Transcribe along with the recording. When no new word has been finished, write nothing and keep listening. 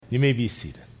You may be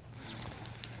seated.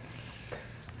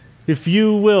 If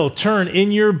you will, turn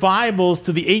in your Bibles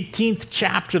to the 18th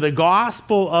chapter, the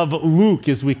Gospel of Luke,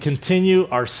 as we continue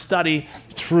our study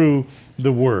through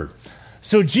the Word.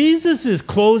 So Jesus is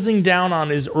closing down on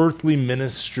his earthly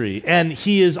ministry, and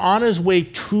he is on his way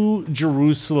to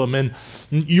Jerusalem. And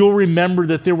you'll remember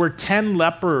that there were 10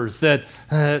 lepers that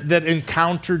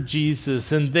encountered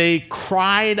Jesus, and they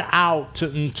cried out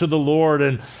to the Lord.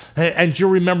 And you'll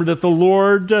remember that the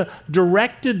Lord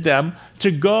directed them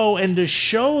to go and to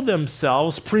show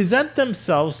themselves, present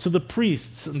themselves to the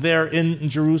priests there in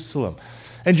Jerusalem.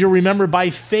 And you remember, by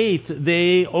faith,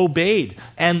 they obeyed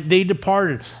and they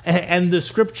departed. And the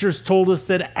scriptures told us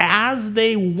that as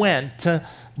they went,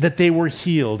 that they were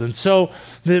healed. And so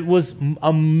it was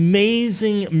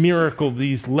amazing miracle,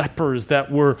 these lepers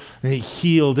that were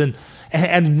healed.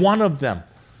 And one of them,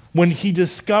 when he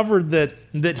discovered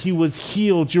that he was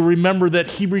healed, you remember that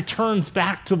he returns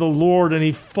back to the Lord and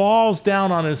he falls down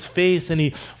on his face and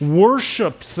he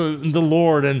worships the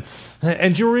Lord.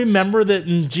 And you remember that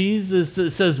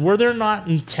Jesus says, were there not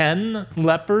 10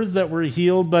 lepers that were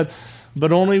healed, but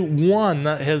only one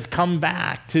has come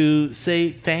back to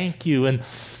say thank you. And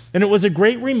it was a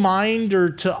great reminder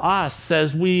to us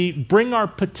as we bring our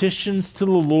petitions to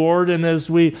the Lord and as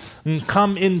we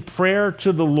come in prayer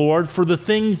to the Lord for the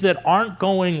things that aren't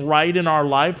going right in our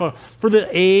life, for the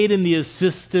aid and the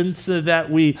assistance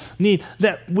that we need,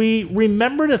 that we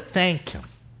remember to thank Him.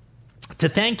 To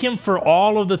thank Him for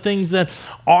all of the things that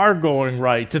are going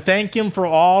right. To thank Him for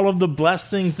all of the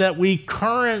blessings that we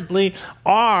currently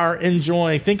are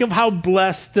enjoying. Think of how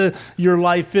blessed your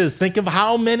life is. Think of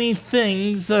how many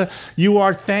things you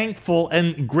are thankful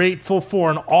and grateful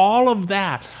for. And all of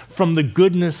that from the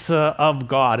goodness of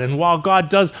God. And while God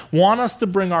does want us to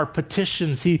bring our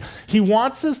petitions, He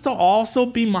wants us to also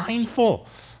be mindful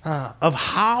of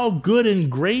how good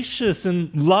and gracious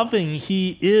and loving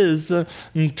He is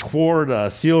toward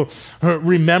us. You'll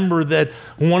remember that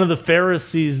one of the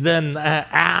Pharisees then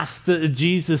asked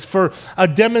Jesus for a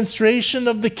demonstration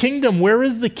of the kingdom. Where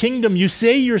is the kingdom? You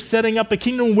say you're setting up a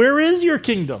kingdom. Where is your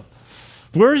kingdom?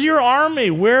 Where's your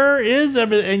army? Where is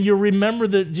everything? And you remember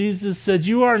that Jesus said,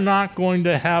 you are not going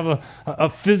to have a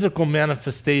physical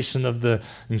manifestation of the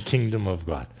kingdom of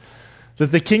God.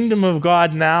 That the kingdom of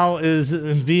God now is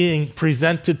being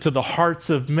presented to the hearts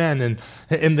of men.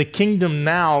 And the kingdom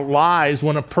now lies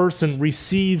when a person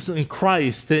receives in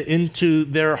Christ into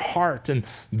their heart. And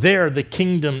there the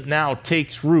kingdom now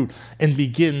takes root and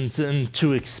begins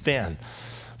to expand.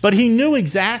 But he knew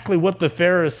exactly what the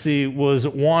Pharisee was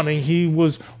wanting. He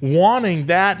was wanting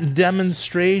that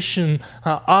demonstration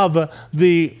of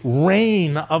the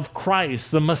reign of Christ,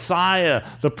 the Messiah.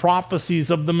 The prophecies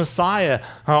of the Messiah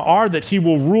are that he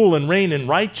will rule and reign in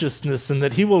righteousness and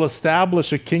that he will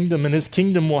establish a kingdom and his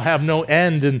kingdom will have no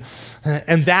end.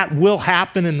 And that will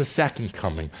happen in the second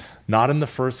coming, not in the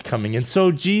first coming. And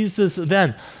so Jesus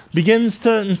then begins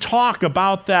to talk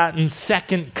about that in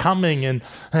second coming.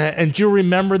 And you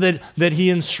remember that he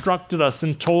instructed us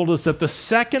and told us that the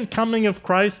second coming of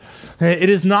Christ, it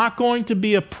is not going to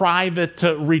be a private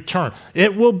return.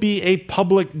 It will be a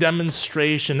public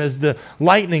demonstration as the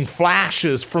lightning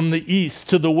flashes from the east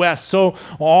to the west. So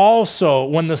also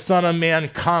when the Son of Man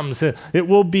comes, it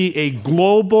will be a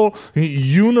global,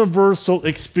 universal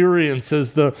experience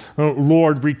as the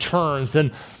Lord returns.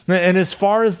 And as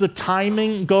far as the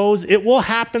timing goes, it will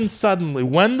happen suddenly.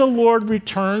 When the Lord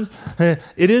returns, it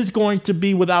is going to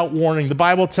be without warning. The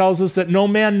Bible tells us that no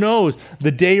man knows the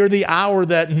day or the hour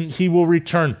that he will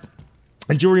return.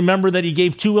 And you remember that he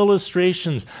gave two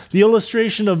illustrations, the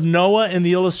illustration of Noah and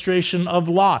the illustration of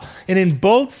Lot. And in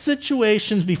both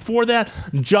situations, before that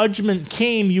judgment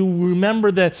came, you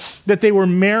remember that they were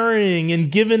marrying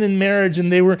and given in marriage and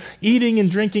they were eating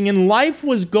and drinking and life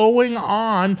was going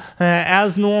on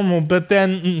as normal. But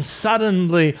then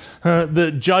suddenly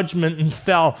the judgment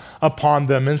fell upon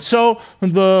them. And so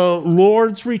the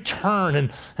Lord's return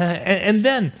and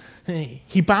then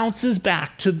he bounces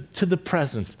back to the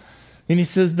present. And he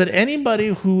says, but anybody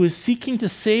who is seeking to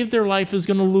save their life is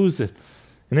going to lose it.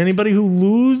 And anybody who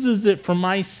loses it for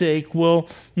my sake will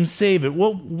save it.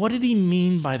 Well, what did he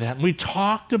mean by that? And we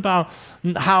talked about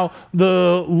how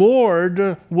the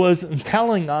Lord was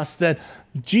telling us that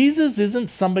Jesus isn't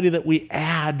somebody that we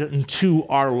add to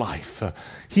our life.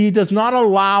 He does not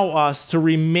allow us to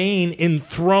remain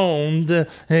enthroned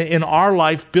in our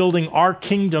life, building our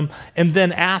kingdom, and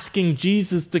then asking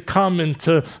Jesus to come and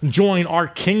to join our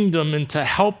kingdom and to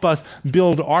help us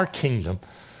build our kingdom.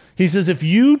 He says, if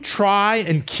you try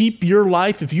and keep your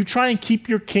life, if you try and keep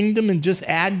your kingdom and just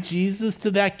add Jesus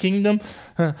to that kingdom,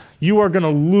 you are going to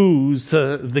lose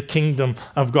the kingdom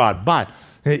of God. But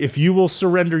if you will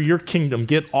surrender your kingdom,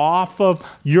 get off of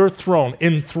your throne,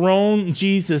 enthrone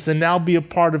Jesus, and now be a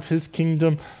part of his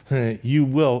kingdom, you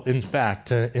will, in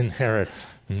fact, inherit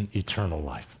eternal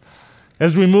life.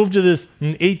 As we move to this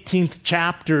 18th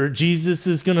chapter, Jesus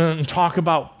is going to talk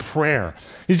about prayer.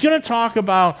 He's going to talk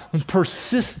about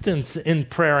persistence in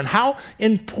prayer and how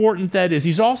important that is.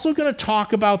 He's also going to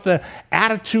talk about the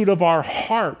attitude of our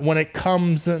heart when it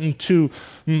comes into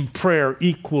prayer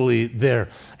equally there.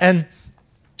 And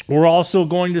we're also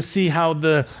going to see how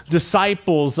the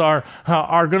disciples are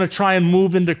going to try and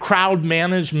move into crowd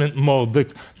management mode.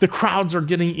 The crowds are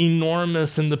getting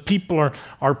enormous and the people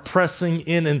are pressing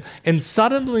in. And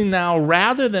suddenly now,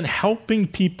 rather than helping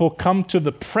people come to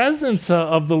the presence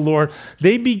of the Lord,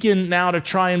 they begin now to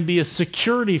try and be a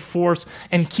security force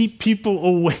and keep people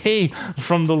away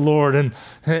from the Lord.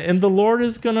 And the Lord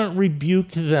is going to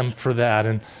rebuke them for that.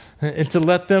 And to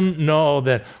let them know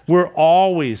that we're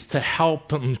always to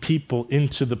help people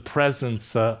into the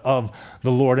presence of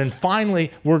the Lord. And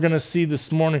finally, we're going to see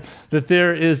this morning that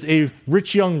there is a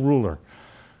rich young ruler.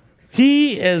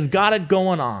 He has got it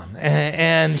going on,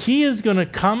 and he is going to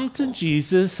come to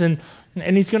Jesus, and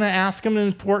he's going to ask him an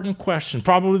important question,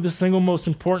 probably the single most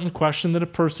important question that a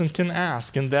person can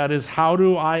ask, and that is, how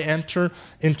do I enter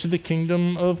into the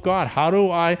kingdom of God? How do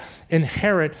I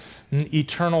inherit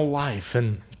eternal life?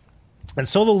 And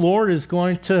so the Lord is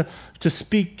going to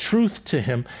speak truth to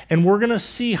him, and we're going to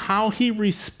see how he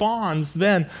responds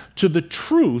then to the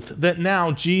truth that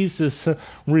now Jesus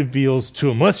reveals to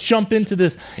him. Let's jump into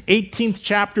this 18th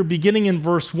chapter, beginning in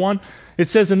verse 1. It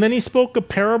says, and then he spoke a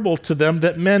parable to them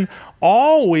that men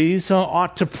always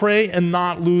ought to pray and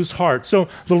not lose heart. So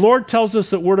the Lord tells us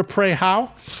that we're to pray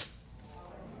how?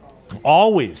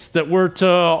 Always, that we're to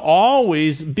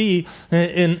always be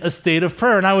in a state of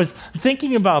prayer. And I was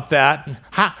thinking about that.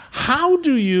 How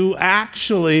do you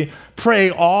actually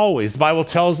pray always? The Bible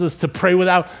tells us to pray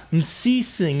without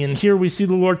ceasing. And here we see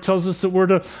the Lord tells us that we're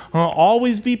to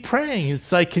always be praying.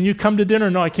 It's like, can you come to dinner?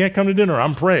 No, I can't come to dinner.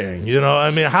 I'm praying.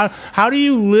 I mean, how do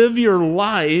you live your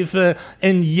life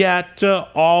and yet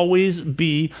always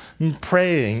be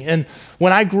praying? And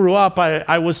when I grew up,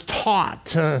 I was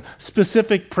taught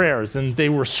specific prayers, and they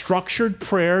were structured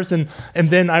prayers. And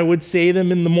then I would say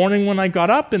them in the morning when I got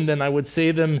up, and then I would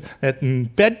say them at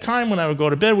bedtime when I would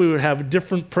go to bed. We would have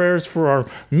different prayers for our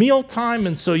meal time,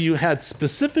 and so you had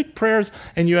specific prayers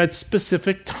and you had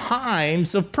specific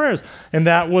times of prayers, and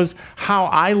that was how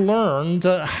I learned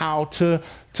how to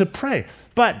pray.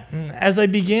 But as I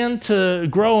began to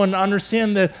grow and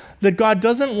understand that God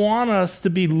doesn't want us to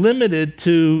be limited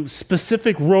to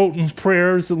specific rote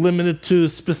prayers, limited to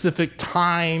specific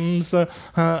times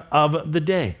of the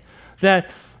day, that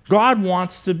God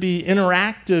wants to be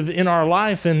interactive in our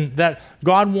life, and that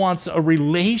God wants a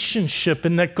relationship,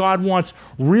 and that God wants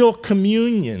real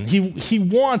communion. He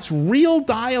wants real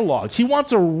dialogue. He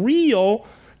wants a real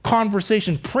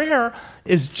conversation. Prayer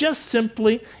is just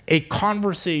simply a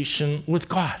conversation with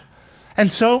God.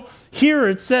 And so here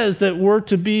it says that we're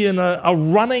to be in a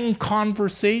running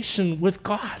conversation with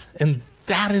God. And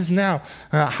that is now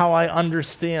how I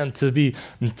understand to be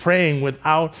praying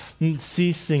without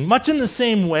ceasing. Much in the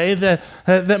same way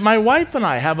that my wife and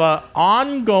I have an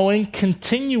ongoing,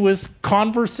 continuous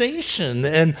conversation,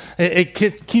 and it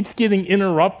keeps getting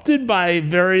interrupted by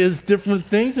various different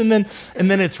things, and then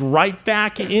it's right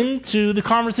back into the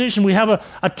conversation. We have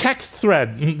a text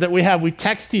thread that we have. We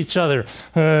text each other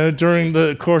during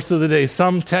the course of the day.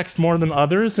 Some text more than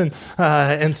others,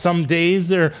 and some days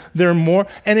they're more,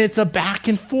 and it's a back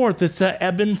and forth. It's an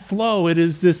ebb and flow. It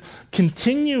is this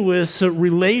continuous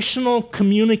relational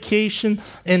communication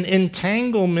and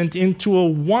entanglement into a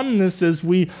oneness as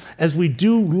we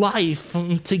do life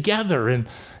together. And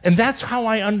that's how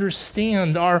I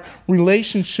understand our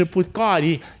relationship with God.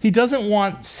 He doesn't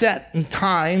want set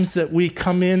times that we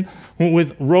come in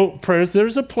with rote prayers.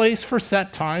 There's a place for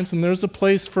set times, and there's a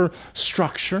place for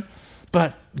structure.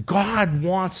 But God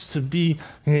wants to be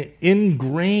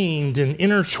ingrained and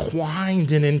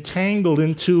intertwined and entangled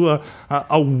into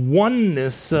a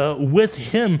oneness with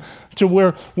Him, to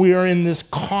where we are in this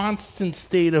constant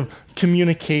state of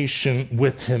communication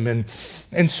with Him.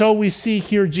 And so we see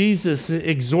here Jesus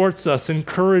exhorts us,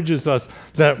 encourages us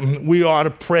that we ought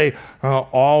to pray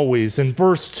always. In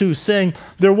verse 2, saying,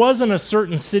 there was in a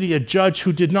certain city a judge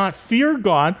who did not fear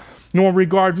God nor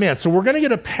regard man. So we're going to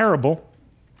get a parable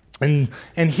And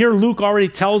here Luke already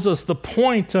tells us the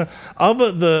point of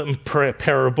the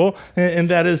parable, and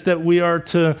that is that we are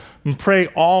to pray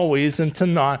always and to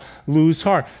not lose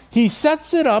heart. He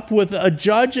sets it up with a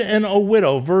judge and a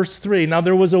widow, verse 3. Now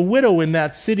there was a widow in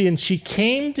that city, and she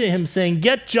came to him saying,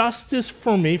 "Get justice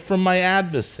for me from my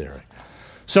adversary."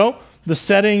 So the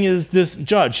setting is this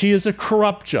judge. He is a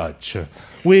corrupt judge.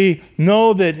 We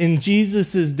know that in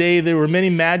Jesus' day, there were many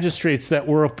magistrates that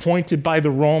were appointed by the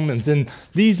Romans. And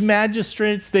these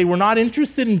magistrates, they were not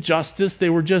interested in justice. They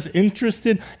were just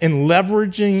interested in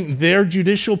leveraging their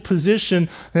judicial position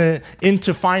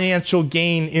into financial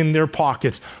gain in their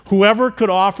pockets. Whoever could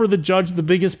offer the judge the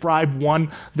biggest bribe won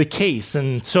the case.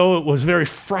 And so it was very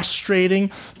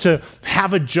frustrating to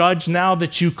have a judge now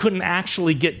that you couldn't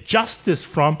actually get justice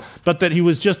from, but that he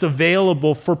was just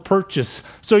available for purchase.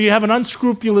 So you have an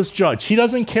unscrupulous judge. He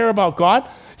doesn't care about God.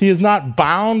 He is not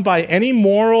bound by any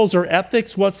morals or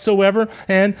ethics whatsoever,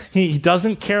 and he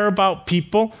doesn't care about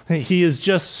people. He is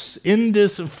just in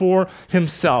this for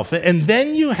himself. And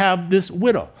then you have this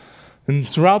widow. And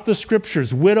throughout the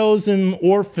scriptures, widows and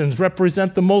orphans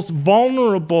represent the most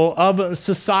vulnerable of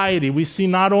society. We see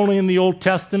not only in the Old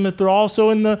Testament, but also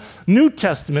in the New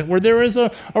Testament, where there is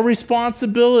a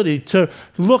responsibility to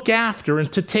look after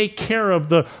and to take care of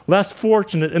the less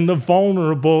fortunate and the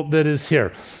vulnerable that is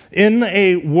here. In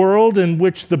a world in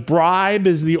which the bribe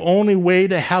is the only way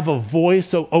to have a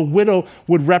voice, a widow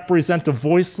would represent a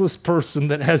voiceless person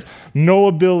that has no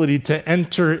ability to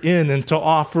enter in and to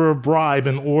offer a bribe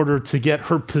in order to get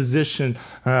her position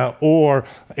or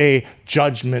a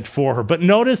judgment for her. But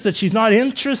notice that she's not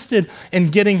interested in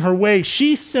getting her way.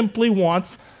 She simply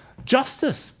wants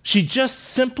justice. She just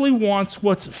simply wants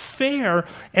what's fair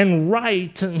and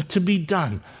right to be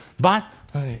done. But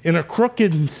in a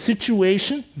crooked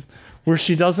situation where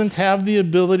she doesn't have the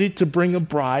ability to bring a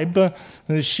bribe,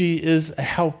 she is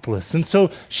helpless. And so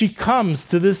she comes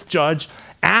to this judge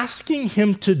asking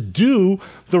him to do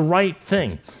the right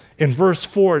thing. In verse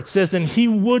 4, it says, "And he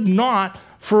would not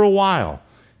for a while."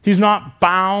 He's not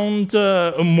bound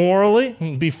morally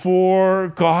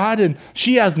before God, and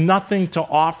she has nothing to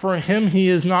offer him. He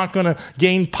is not going to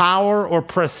gain power or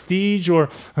prestige or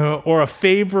a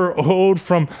favor owed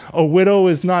from a widow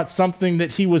is not something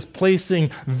that he was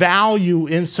placing value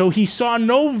in. So he saw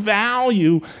no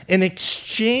value in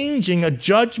exchanging a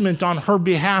judgment on her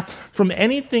behalf from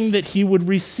anything that he would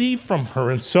receive from her.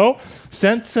 And so,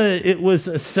 since it was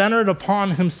centered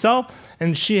upon himself,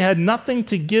 and she had nothing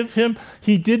to give him,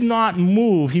 he did not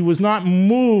move. He was not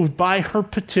moved by her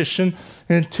petition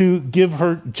and to give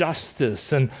her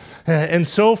justice. And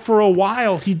so for a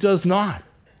while, he does not.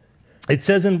 It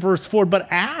says in verse 4, "But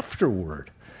afterward,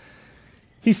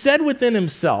 he said within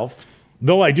himself,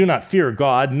 though I do not fear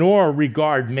God, nor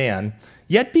regard man,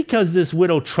 yet because this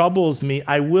widow troubles me,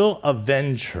 I will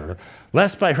avenge her,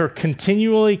 lest by her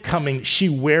continually coming she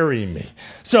weary me."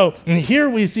 So here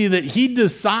we see that he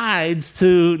decides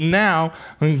to now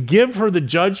give her the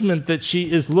judgment that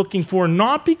she is looking for,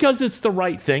 not because it's the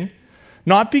right thing,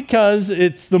 not because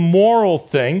it's the moral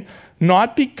thing,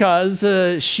 not because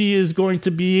she is going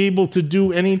to be able to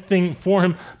do anything for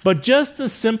him, but just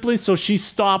as simply so she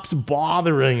stops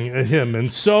bothering him.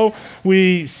 And so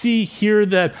we see here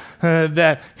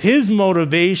that his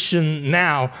motivation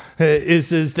now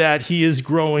is that he is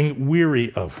growing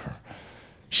weary of her.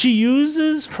 She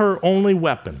uses her only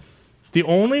weapon, the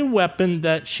only weapon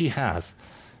that she has,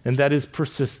 and that is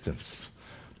persistence.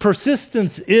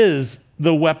 Persistence is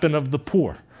the weapon of the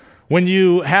poor. When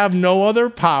you have no other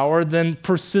power, then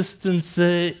persistence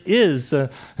is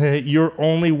your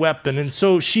only weapon. And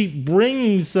so she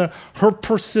brings her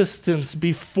persistence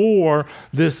before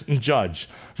this judge.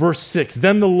 Verse 6,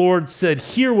 "Then the Lord said,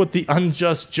 hear what the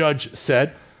unjust judge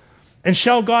said. And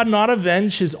shall God not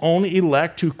avenge his own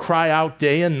elect who cry out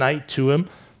day and night to him,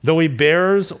 though he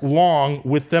bears long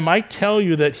with them? I tell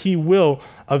you that he will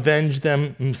avenge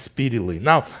them speedily."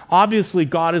 Now, obviously,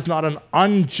 God is not an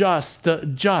unjust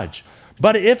judge.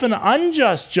 But if an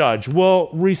unjust judge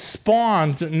will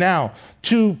respond now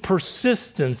to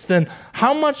persistence, then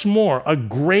how much more a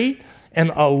great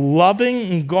and a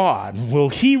loving God will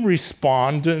he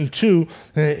respond to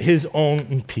his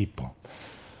own people?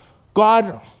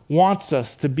 God wants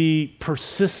us to be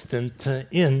persistent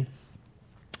in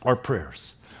our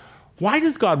prayers. Why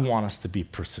does God want us to be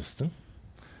persistent?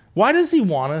 Why does he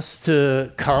want us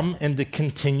to come and to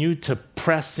continue to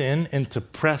press in and to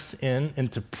press in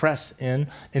and to press in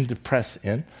and to press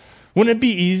in? Wouldn't it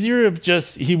be easier if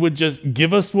he would just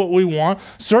give us what we want?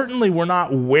 Certainly we're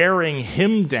not wearing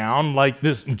him down like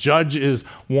this judge is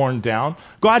worn down.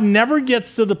 God never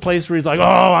gets to the place where he's like,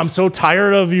 oh, I'm so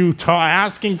tired of you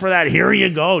asking for that. Here you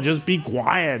go. Just be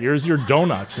quiet. Here's your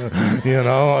donut.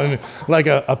 And like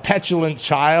a petulant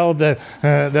child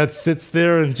that sits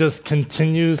there and just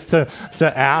continues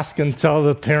to ask until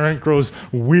the parent grows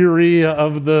weary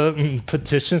of the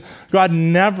petition. God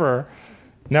never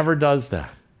does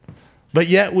that. But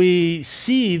yet we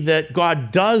see that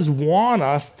God does want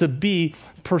us to be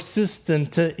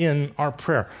persistent in our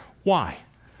prayer. Why?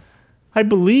 I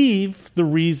believe the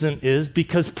reason is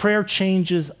because prayer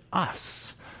changes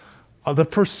us. The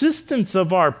persistence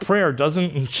of our prayer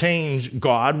doesn't change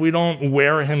God. We don't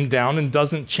wear him down and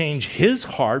doesn't change his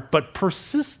heart, but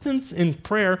persistence in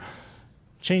prayer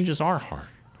changes our heart.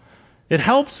 It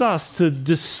helps us to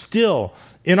distill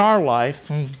in our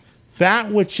life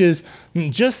that which is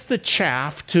just the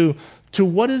chaff to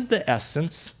what is the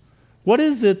essence. What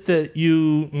is it that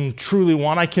you truly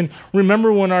want? I can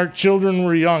remember when our children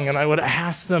were young and I would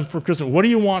ask them for Christmas, what do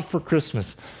you want for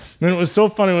Christmas? And it was so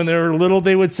funny when they were little,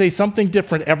 they would say something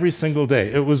different every single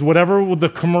day. It was whatever the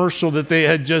commercial that they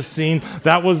had just seen,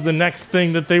 that was the next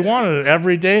thing that they wanted.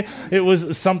 Every day it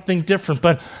was something different.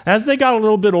 But as they got a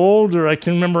little bit older, I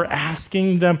can remember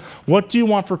asking them, what do you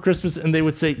want for Christmas? And they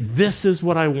would say, this is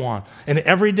what I want. And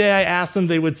every day I asked them,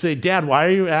 they would say, Dad, why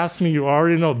are you asking me? You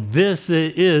already know this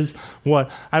is what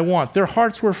I want. Their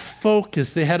hearts were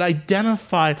focused. They had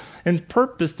identified and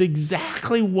purposed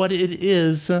exactly what it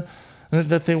is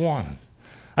that they wanted.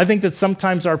 I think that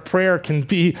sometimes our prayer can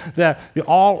be that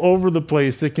all over the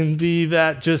place. It can be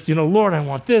that just, Lord, I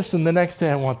want this, and the next day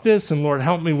I want this, and Lord,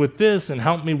 help me with this, and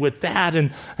help me with that.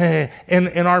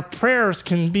 And our prayers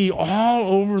can be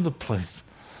all over the place.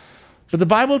 But the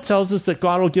Bible tells us that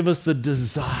God will give us the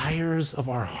desires of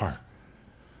our heart.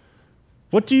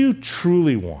 What do you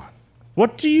truly want?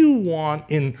 What do you want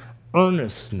in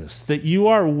earnestness that you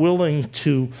are willing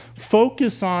to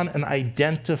focus on and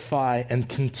identify and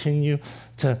continue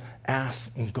to ask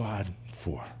God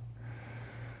for?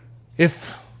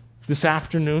 If this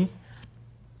afternoon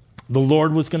the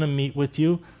Lord was going to meet with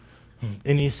you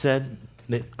and he said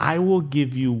that I will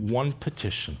give you one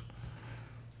petition,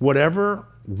 whatever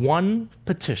one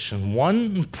petition,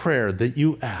 one prayer that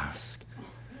you ask,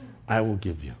 I will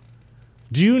give you.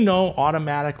 Do you know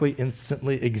automatically,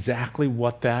 instantly, exactly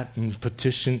what that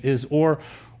petition is? Or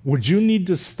would you need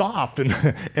to stop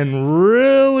and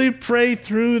really pray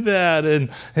through that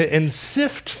and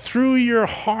sift through your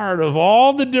heart of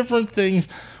all the different things?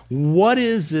 What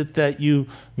is it that you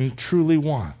truly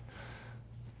want?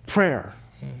 Prayer,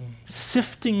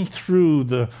 sifting through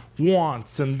the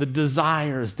wants and the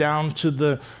desires down to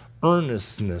the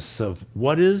earnestness of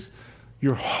what is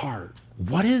your heart?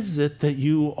 What is it that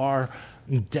you are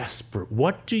desperate?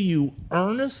 What do you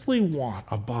earnestly want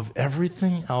above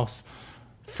everything else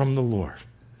from the Lord?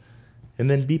 And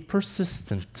then be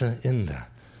persistent in that.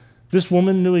 This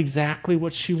woman knew exactly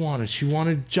what she wanted. She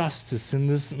wanted justice in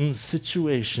this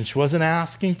situation. She wasn't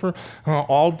asking for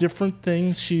all different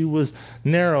things. She was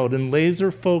narrowed and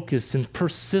laser focused and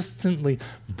persistently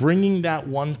bringing that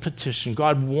one petition.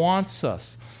 God wants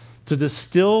us to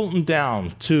distill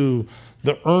down to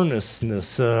the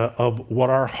earnestness of what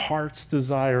our heart's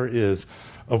desire is,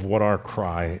 of what our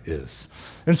cry is.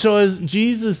 And so as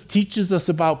Jesus teaches us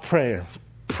about prayer,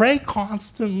 pray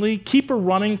constantly, keep a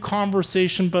running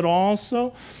conversation, but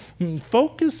also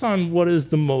focus on what is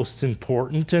the most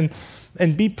important and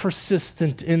be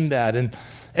persistent in that.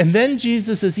 And then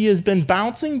Jesus, as he has been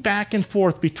bouncing back and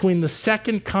forth between the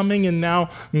second coming and now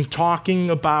talking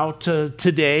about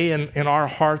today and our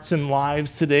hearts and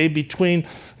lives today, between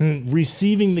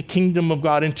receiving the kingdom of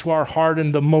God into our heart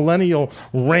and the millennial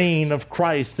reign of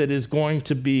Christ that is going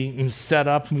to be set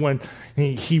up when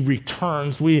he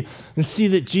returns, we see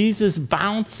that Jesus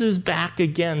bounces back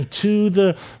again to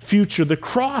the future. The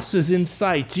cross is in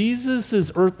sight. Jesus'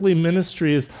 earthly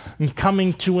ministry is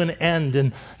coming to an end,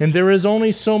 and there is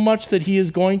only so much that he is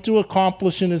going to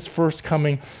accomplish in his first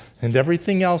coming, and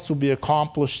everything else will be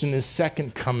accomplished in his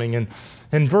second coming.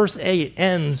 And verse 8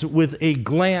 ends with a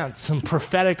glance and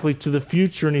prophetically to the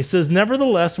future, and he says,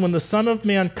 nevertheless, when the Son of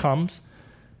Man comes,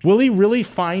 will he really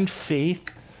find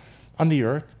faith on the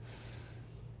earth?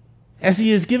 As he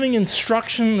is giving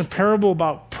instruction in a parable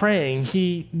about praying,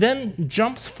 he then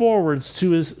jumps forwards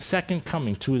to his second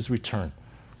coming, to his return.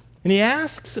 And he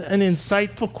asks an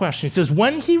insightful question. He says,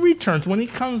 when he returns, when he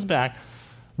comes back,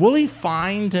 will he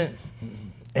find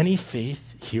any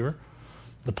faith here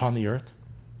upon the earth?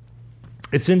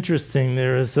 It's interesting,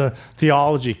 there is a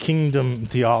theology, kingdom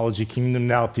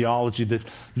now theology,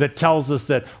 that tells us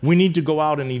that we need to go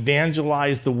out and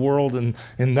evangelize the world, and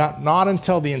not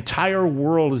until the entire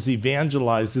world is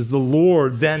evangelized is the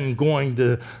Lord then going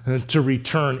to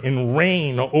return and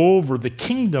reign over the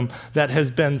kingdom that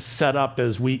has been set up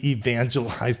as we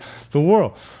evangelize the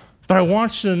world. But I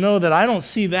want you to know that I don't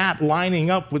see that lining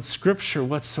up with Scripture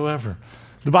whatsoever.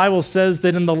 The Bible says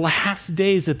that in the last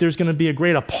days that there's going to be a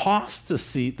great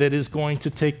apostasy that is going to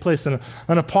take place. And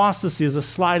an apostasy is a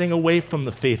sliding away from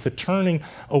the faith, a turning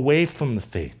away from the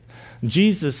faith.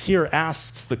 Jesus here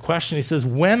asks the question, he says,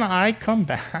 when I come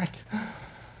back,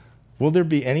 will there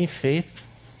be any faith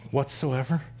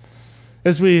whatsoever?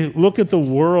 As we look at the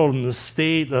world and the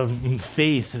state of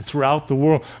faith throughout the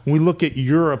world, we look at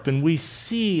Europe and we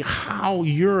see how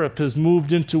Europe has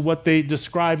moved into what they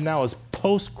describe now as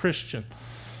post-Christian.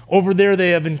 Over there,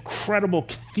 they have incredible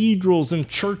cathedrals and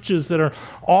churches that are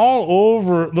all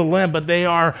over the land, but they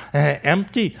are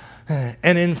empty.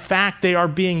 And in fact, they are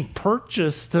being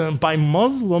purchased by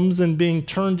Muslims and being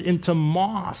turned into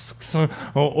mosques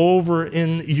over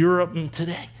in Europe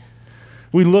today.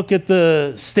 We look at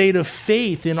the state of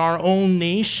faith in our own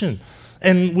nation,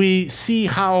 and we see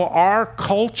how our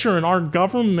culture and our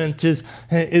government is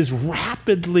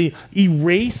rapidly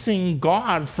erasing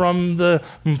God from the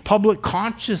public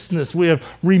consciousness. We have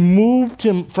removed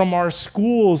him from our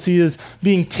schools. He is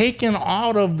being taken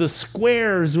out of the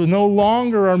squares. No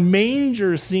longer are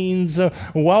manger scenes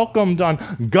welcomed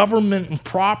on government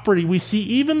property. We see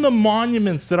even the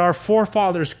monuments that our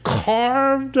forefathers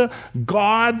carved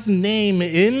God's name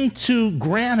into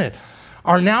granite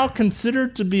are now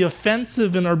considered to be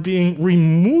offensive and are being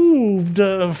removed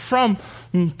from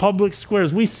public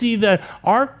squares. We see that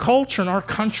our culture and our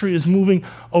country is moving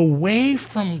away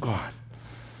from God.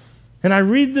 And I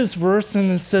read this verse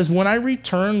and it says, when I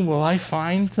return, will I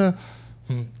find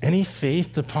any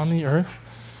faith upon the earth?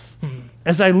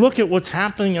 As I look at what's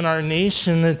happening in our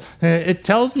nation, it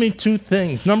tells me two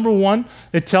things. Number one,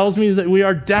 it tells me that we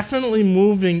are definitely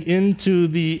moving into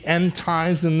the end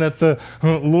times and that the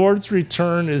Lord's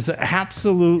return is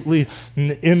absolutely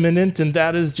imminent, and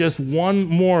that is just one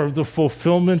more of the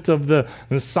fulfillment of the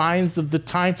signs of the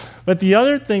time. But the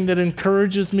other thing that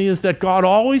encourages me is that God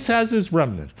always has his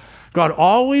remnant. God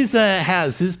always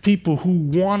has his people who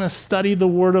want to study the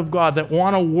Word of God, that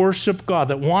want to worship God,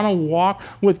 that want to walk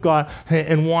with God,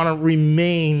 and want to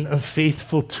remain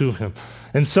faithful to him.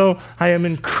 And so I am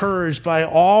encouraged by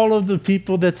all of the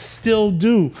people that still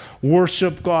do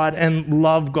worship God and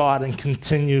love God and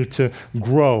continue to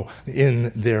grow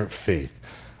in their faith.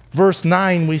 Verse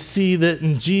 9, we see that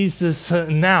in Jesus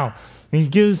now, he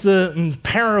gives the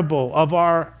parable of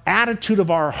our attitude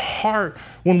of our heart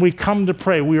when we come to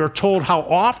pray. We are told how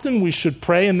often we should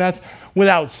pray, and that's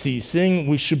without ceasing.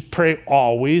 We should pray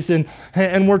always. And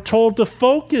we're told to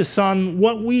focus on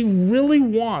what we really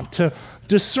want, to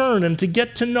discern and to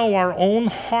get to know our own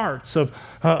hearts of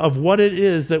what it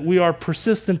is that we are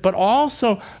persistent, but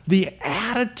also the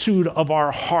attitude of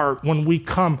our heart when we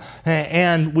come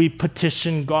and we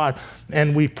petition God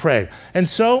and we pray. And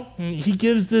so he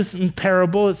gives this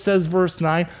parable. It says, verse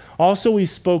 9, also he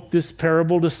spoke this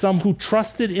parable to some who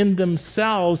trusted in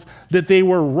themselves that they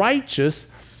were righteous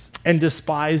and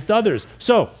despised others.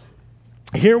 So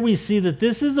here we see that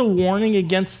this is a warning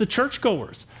against the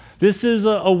churchgoers. This is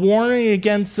a warning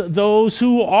against those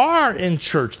who are in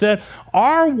church, that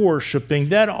are worshiping,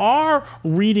 that are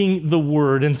reading the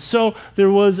Word. And so there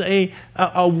was a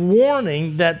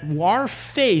warning that our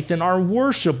faith and our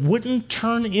worship wouldn't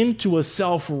turn into a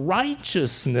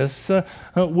self-righteousness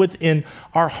within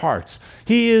our hearts.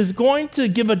 He is going to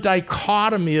give a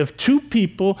dichotomy of two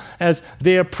people as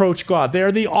they approach God. They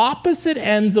are the opposite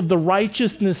ends of the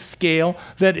righteousness scale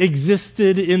that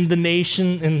existed in the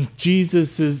nation in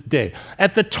Jesus' day.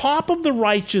 At the top of the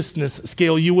righteousness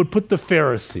scale, you would put the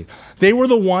Pharisee. They were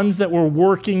the ones that were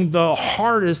working the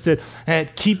hardest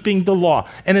at keeping the law.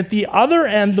 And at the other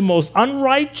end, the most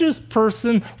unrighteous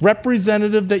person,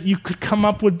 representative that you could come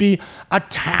up would be a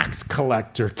tax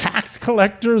collector. Tax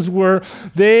collectors were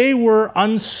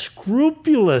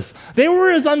unscrupulous. They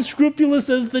were as unscrupulous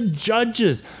as the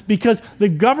judges because the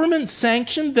government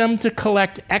sanctioned them to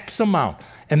collect X amount.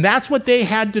 And that's what they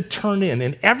had to turn in.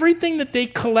 And everything that they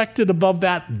collected above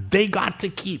that, they got to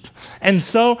keep. And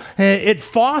so it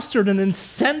fostered an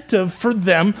incentive for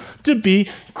them to be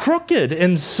crooked.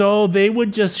 And so they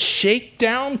would just shake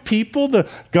down people. The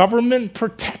government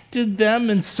protected them.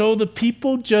 And so the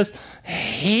people just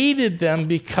hated them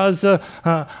because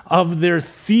of their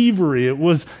thievery. It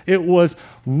was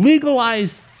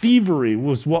legalized thievery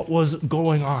was what was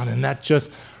going on. And that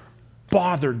just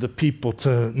bothered the people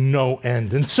to no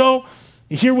end. And so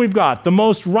here we've got the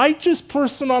most righteous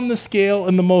person on the scale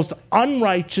and the most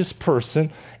unrighteous person,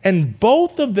 and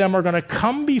both of them are going to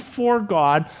come before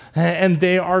God, and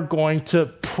they are going to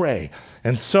pray.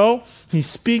 And so he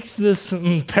speaks this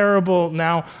parable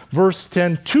now, verse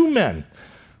 10. 2 men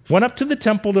went up to the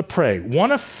temple to pray,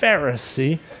 one a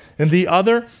Pharisee and the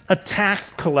other a tax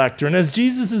collector. And as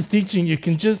Jesus is teaching, you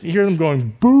can just hear them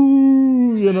going,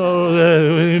 boo,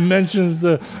 he mentions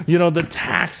the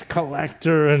tax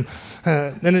collector.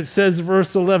 And it says,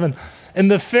 verse 11, and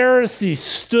the Pharisee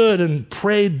stood and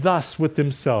prayed thus with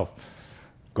himself,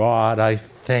 God, I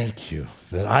thank you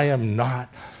that I am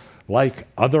not like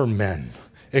other men,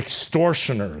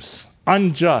 extortioners,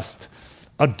 unjust,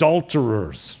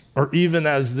 adulterers, or even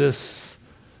as this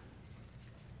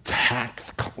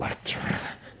tax collector.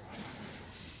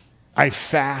 I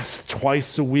fast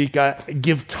twice a week. I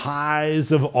give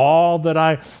tithes of all that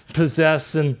I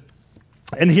possess. And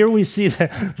here we see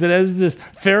that as this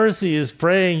Pharisee is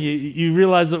praying, you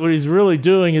realize that what he's really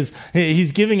doing is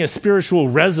he's giving a spiritual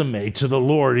resume to the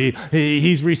Lord.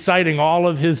 He's reciting all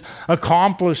of his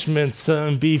accomplishments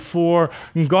before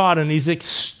God, and he's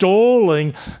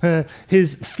extolling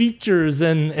his features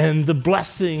and the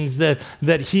blessings that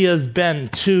he has been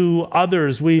to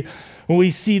others.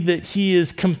 We see that he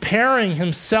is comparing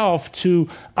himself to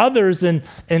others, and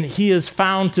he is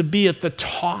found to be at the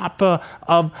top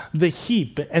of the heap.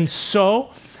 And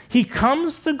so he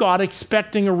comes to God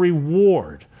expecting a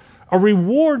reward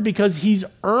because he's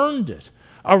earned it,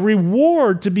 a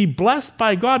reward to be blessed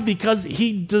by God because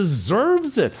he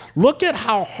deserves it. Look at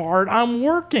how hard I'm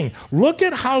working. Look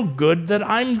at how good that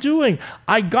I'm doing.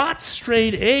 I got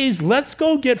straight A's. Let's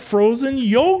go get frozen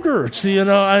yogurt.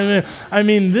 I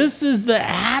mean, this is the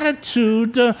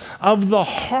attitude of the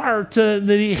heart that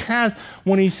he has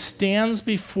when he stands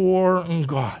before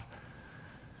God.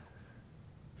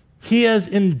 He has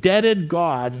indebted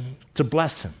God to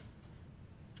bless him.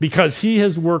 Because he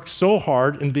has worked so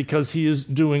hard and because he is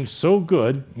doing so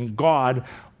good, God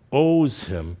owes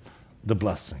him the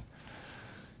blessing.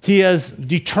 He has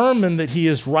determined that he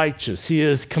is righteous. He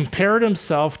has compared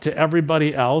himself to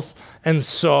everybody else, and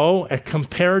so,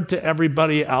 compared to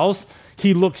everybody else,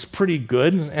 he looks pretty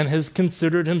good and has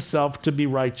considered himself to be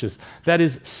righteous. That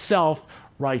is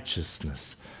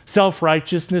self-righteousness.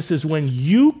 Self-righteousness is when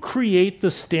you create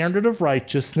the standard of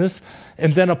righteousness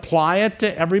and then apply it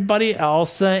to everybody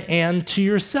else and to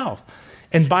yourself.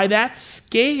 And by that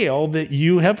scale that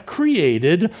you have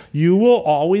created, you will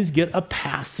always get a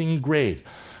passing grade.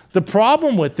 The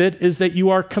problem with it is that you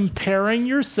are comparing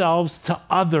yourselves to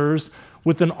others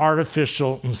with an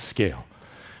artificial scale.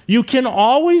 You can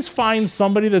always find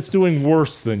somebody that's doing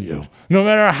worse than you. No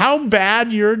matter how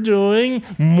bad you're doing,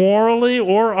 morally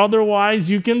or otherwise,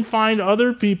 you can find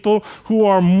other people who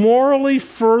are morally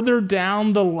further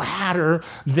down the ladder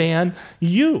than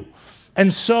you.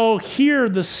 And so here,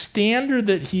 the standard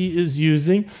that he is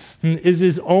using is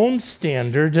his own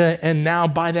standard, and now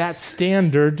by that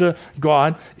standard,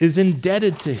 God is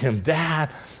indebted to him. That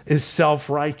is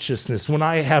self-righteousness. When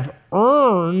I have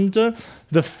earned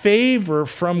the favor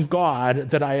from God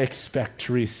that I expect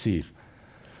to receive.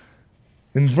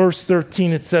 In verse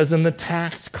 13, it says, and the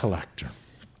tax collector,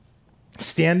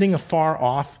 standing afar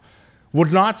off,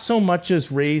 would not so much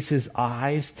as raise his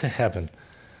eyes to heaven,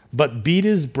 but beat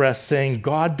his breast, saying,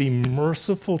 God, be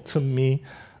merciful to me,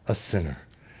 a sinner.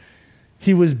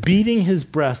 He was beating his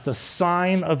breast, a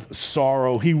sign of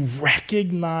sorrow. He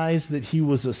recognized that he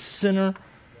was a sinner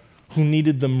who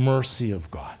needed the mercy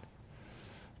of God.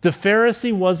 The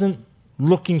Pharisee wasn't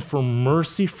looking for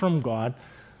mercy from God.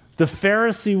 The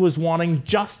Pharisee was wanting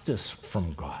justice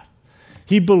from God.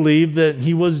 He believed that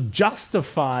he was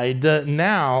justified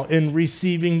now in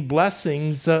receiving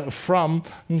blessings from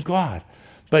God.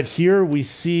 But here we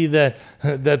see that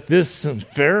this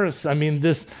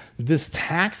Pharisee, this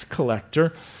tax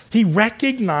collector, he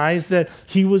recognized that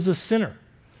he was a sinner.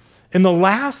 And the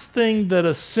last thing that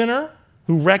a sinner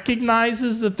who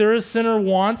recognizes that they're a sinner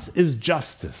wants is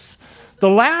justice. The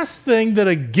last thing that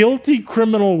a guilty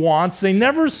criminal wants, they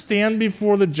never stand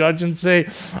before the judge and say,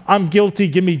 I'm guilty,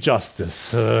 give me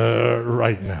justice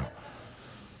right now.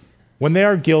 When they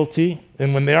are guilty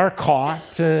and when they are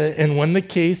caught and when the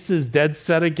case is dead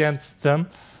set against them,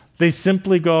 they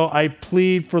simply go, I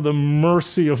plead for the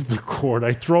mercy of the court.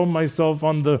 I throw myself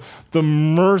on the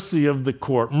mercy of the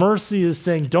court. Mercy is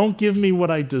saying, don't give me what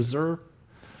I deserve,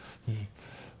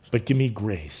 but give me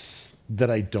grace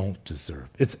that I don't deserve.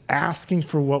 It's asking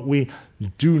for what we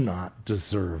do not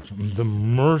deserve, the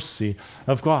mercy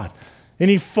of God. And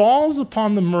he falls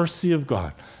upon the mercy of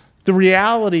God. The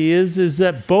reality is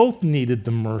that both needed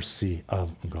the mercy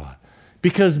of God,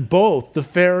 because both the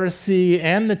Pharisee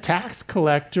and the tax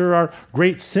collector are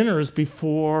great sinners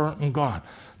before God.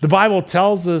 The Bible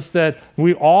tells us that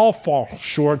we all fall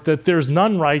short, that there's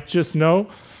none righteous, no,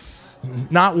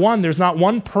 not one. There's not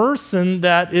one person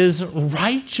that is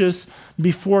righteous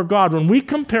before God. When we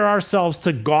compare ourselves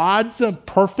to God's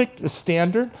perfect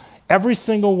standard, every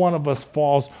single one of us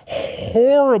falls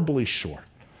horribly short.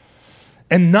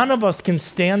 And none of us can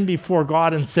stand before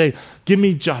God and say, give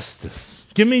me justice.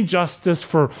 Give me justice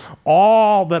for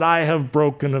all that I have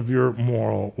broken of your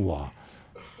moral law.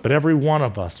 But every one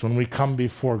of us, when we come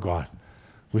before God,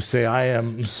 we say, I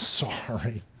am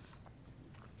sorry.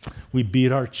 We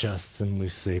beat our chests and we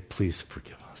say, please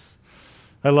forgive us.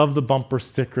 I love the bumper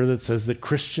sticker that says that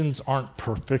Christians aren't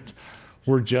perfect.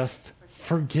 We're just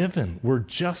forgiven. We're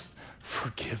just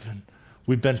forgiven.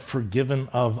 We've been forgiven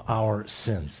of our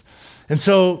sins. And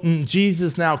so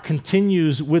Jesus now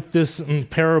continues with this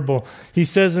parable. He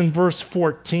says in verse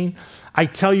 14, I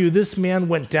tell you, this man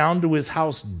went down to his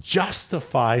house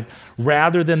justified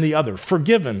rather than the other,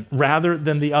 forgiven rather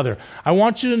than the other. I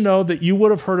want you to know that you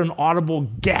would have heard an audible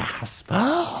gasp.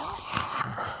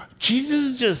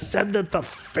 Jesus just said that the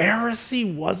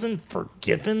Pharisee wasn't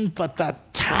forgiven, but the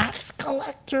tax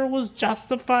collector was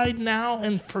justified now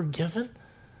and forgiven.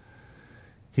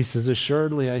 He says,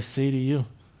 assuredly, I say to you,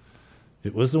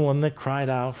 it was the one that cried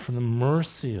out for the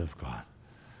mercy of God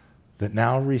that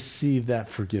now received that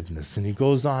forgiveness. And he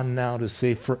goes on now to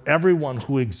say, for everyone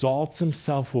who exalts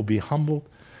himself will be humbled,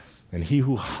 and he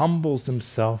who humbles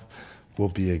himself will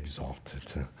be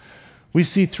exalted. We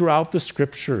see throughout the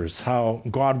scriptures how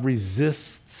God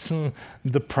resists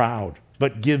the proud,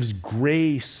 but gives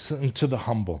grace to the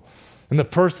humble. And the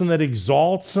person that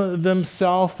exalts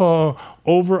themselves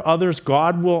over others,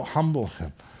 God will humble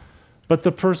him. But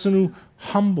the person who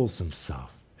humbles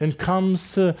himself and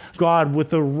comes to God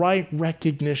with the right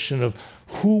recognition of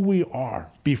who we are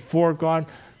before God,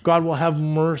 God will have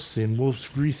mercy and will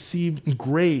receive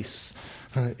grace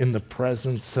in the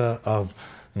presence of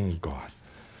God.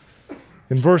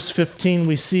 In verse 15,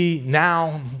 we see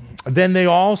now, then they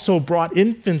also brought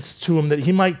infants to him that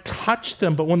he might touch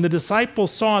them. But when the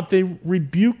disciples saw it, they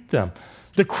rebuked them.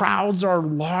 The crowds are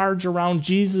large around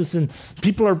Jesus, and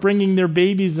people are bringing their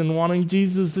babies and wanting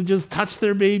Jesus to just touch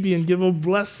their baby and give a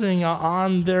blessing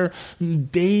on their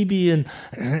baby.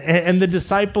 And the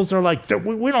disciples are like,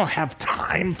 we don't have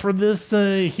time for this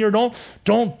here.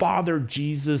 Don't bother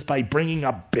Jesus by bringing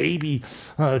a baby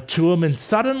to him. And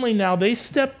suddenly now they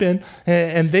step in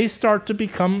and they start to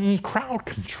become crowd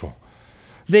control.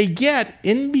 They get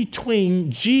in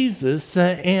between Jesus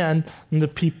and the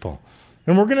people.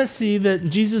 And we're going to see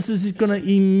that Jesus is going to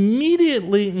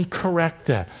immediately correct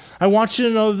that. I want you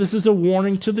to know this is a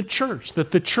warning to the church,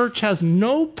 that the church has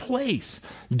no place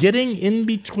getting in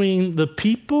between the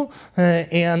people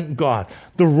and God.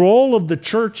 The role of the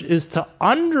church is to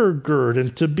undergird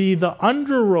and to be the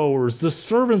under-rowers, the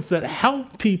servants that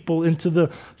help people into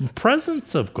the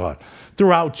presence of God.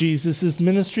 Throughout Jesus'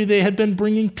 ministry, they had been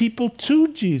bringing people to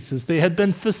Jesus. They had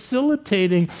been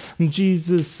facilitating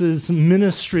Jesus'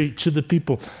 ministry to the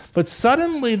people. But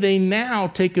suddenly they now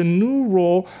take a new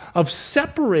role of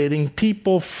separating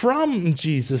people from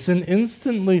Jesus. And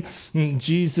instantly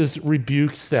Jesus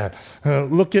rebukes that.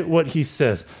 Look at what he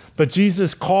says. But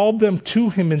Jesus called them to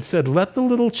him and said, let the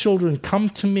little children come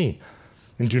to me,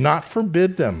 and do not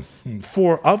forbid them,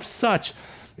 for of such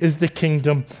is the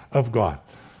kingdom of God.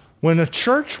 When a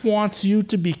church wants you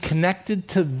to be connected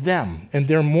to them, and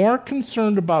they're more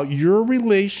concerned about your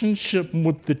relationship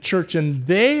with the church, and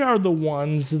they are the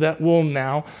ones that will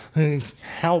now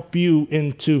help you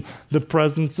into the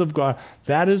presence of God,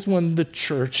 that is when the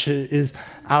church is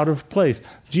out of place.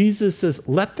 Jesus says,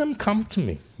 let them come to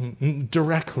me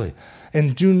directly,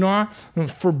 and do not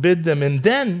forbid them. And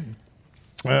then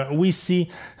we see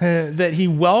that he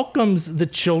welcomes the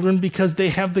children because they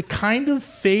have the kind of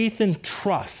faith and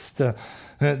trust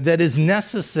that is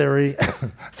necessary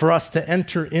for us to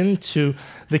enter into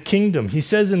the kingdom. He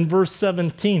says in verse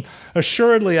 17,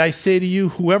 assuredly I say to you,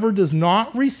 whoever does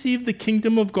not receive the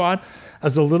kingdom of God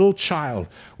as a little child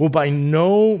will by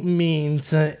no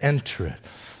means enter it.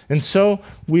 And so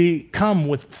we come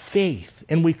with faith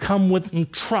and we come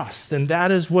with trust, and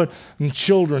that is what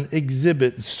children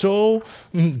exhibit so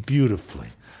beautifully.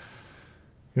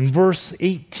 In verse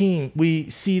 18, we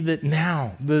see that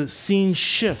now the scene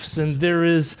shifts, and there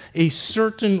is a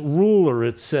certain ruler,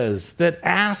 it says, that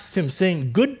asked him,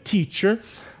 saying, good teacher,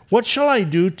 what shall I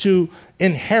do to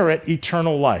inherit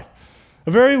eternal life? A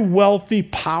a very wealthy,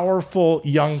 powerful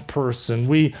young person.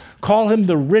 We call him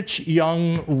the rich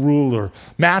young ruler.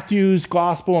 Matthew's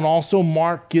gospel and also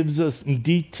Mark gives us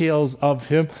details of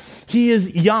him. He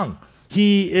is young.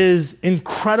 He is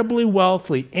incredibly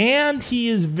wealthy, and he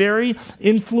is very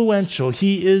influential.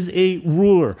 He is a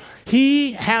ruler.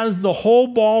 He has the whole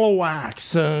ball of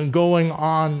wax going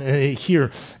on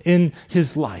here in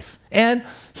his life. And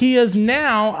he has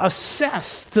now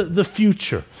assessed the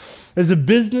future. As a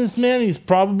businessman, he's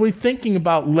probably thinking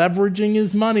about leveraging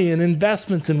his money and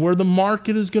investments and where the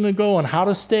market is going to go and how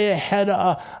to stay ahead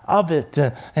of it.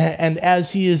 And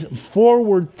as he is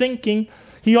forward thinking,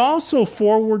 he also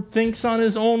forward thinks on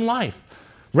his own life,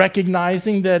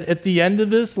 recognizing that at the end of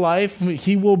this life,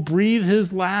 he will breathe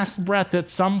his last breath at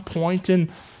some point, and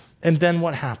then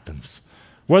what happens?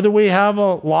 Whether we have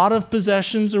a lot of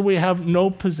possessions or we have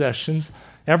no possessions,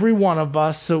 every one of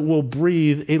us will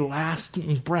breathe a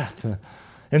last breath.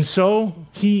 And so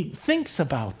he thinks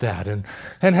about that and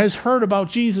has heard about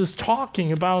Jesus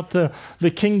talking about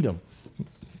the kingdom.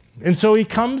 And so he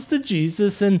comes to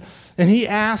Jesus and he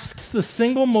asks the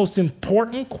single most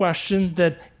important question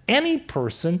that any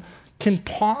person can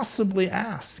possibly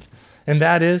ask. And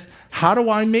that is, how do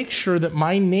I make sure that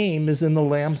my name is in the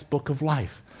Lamb's Book of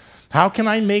Life? How can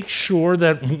I make sure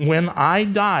that when I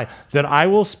die, that I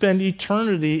will spend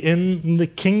eternity in the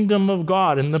kingdom of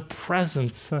God, in the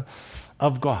presence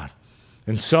of God?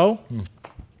 And so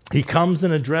he comes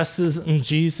and addresses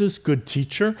Jesus, good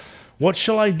teacher, what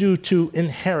shall I do to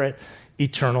inherit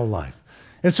eternal life?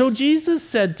 And so Jesus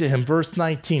said to him, verse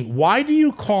 19, why do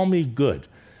you call me good?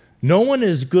 No one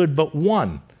is good but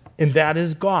one, and that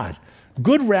is God.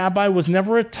 Good rabbi was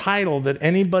never a title that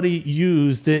anybody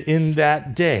used in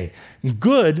that day.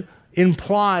 Good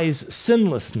implies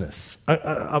sinlessness,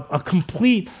 a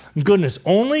complete goodness.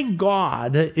 Only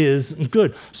God is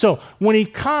good. So when he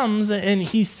comes and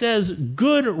he says,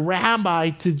 good rabbi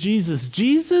to Jesus,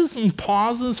 Jesus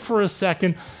pauses for a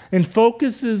second and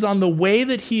focuses on the way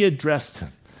that he addressed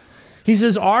him. He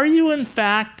says, are you in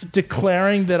fact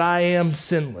declaring that I am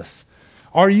sinless?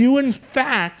 Are you in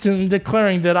fact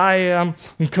declaring that I am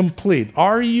complete?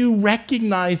 Are you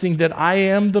recognizing that I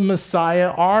am the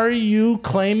Messiah? Are you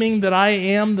claiming that I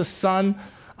am the Son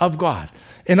of God?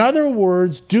 In other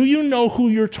words, do you know who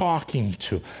you're talking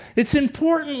to? It's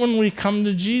important when we come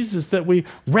to Jesus that we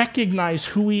recognize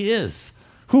who he is.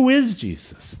 Who is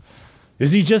Jesus?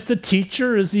 Is he just a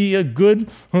teacher? Is he a good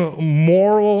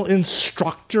moral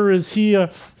instructor? Is he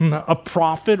a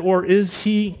prophet? Or is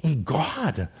he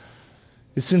God?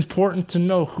 It's important to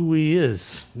know who he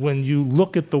is when you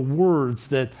look at the words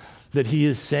that he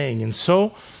is saying. And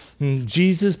so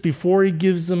Jesus, before he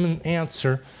gives them an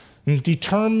answer,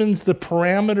 determines the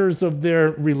parameters of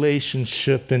their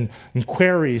relationship and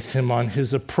queries him on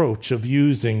his approach of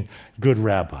using good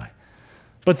rabbi.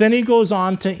 But then he goes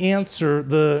on to answer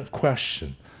the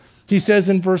question. He says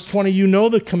in verse 20, you know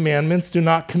the commandments: do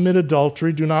not commit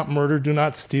adultery, do not murder, do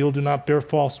not steal, do not bear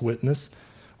false witness,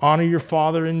 honor your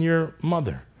father and your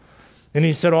mother. And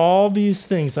he said, all these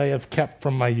things I have kept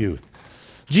from my youth.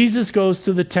 Jesus goes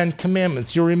to the 10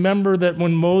 Commandments. You'll remember that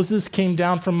when Moses came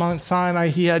down from Mount Sinai,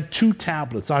 he had 2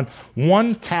 tablets. On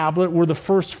one tablet were the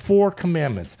first 4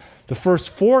 commandments. The first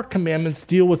 4 commandments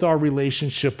deal with our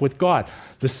relationship with God.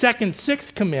 The second 6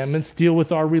 commandments deal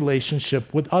with our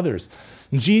relationship with others.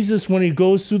 And Jesus, when he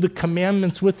goes through the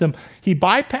commandments with them, he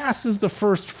bypasses the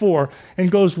first 4 and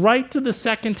goes right to the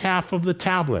second half of the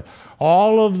tablet.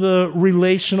 All of the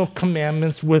relational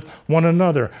commandments with one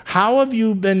another. How have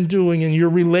you been doing in your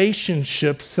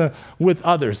relationships with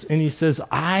others? And he says,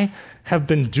 I have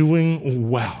been doing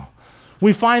well.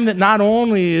 We find that not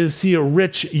only is he a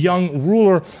rich young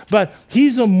ruler, but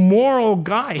he's a moral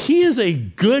guy. He is a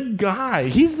good guy.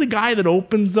 He's the guy that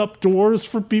opens up doors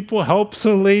for people, helps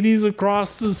the ladies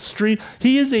across the street.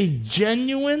 He is a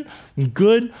genuine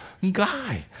good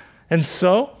guy. And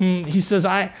so he says,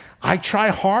 I try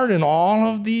hard in all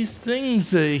of these things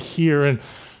here.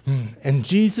 And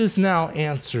Jesus now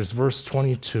answers, verse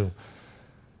 22.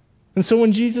 And so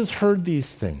when Jesus heard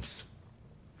these things,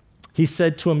 he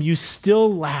said to him, you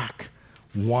still lack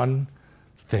one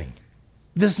thing.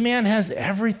 This man has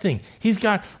everything. He's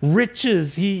got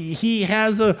riches. He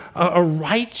has a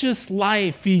righteous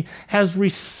life. He has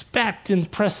respect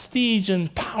and prestige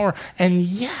and power. And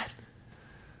yet,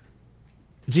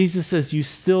 Jesus says, you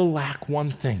still lack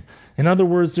one thing. In other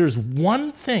words, there's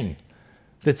one thing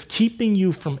that's keeping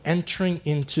you from entering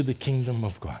into the kingdom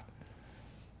of God.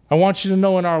 I want you to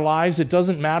know in our lives, it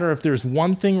doesn't matter if there's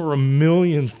one thing or a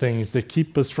million things that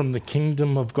keep us from the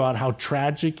kingdom of God, how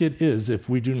tragic it is if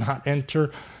we do not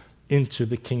enter into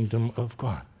the kingdom of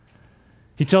God.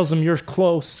 He tells them, you're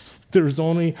close. There's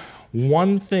only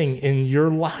one thing in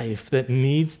your life that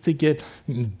needs to get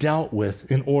dealt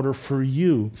with in order for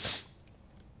you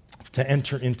to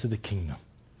enter into the kingdom.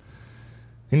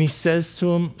 And he says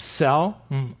to him, sell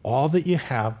all that you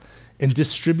have and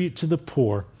distribute to the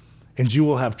poor, and you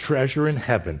will have treasure in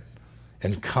heaven,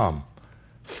 and come,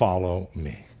 follow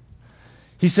me.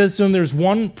 He says to him, there's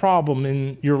one problem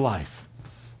in your life.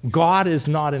 God is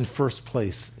not in first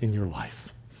place in your life.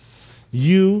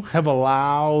 You have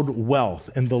allowed wealth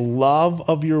and the love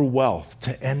of your wealth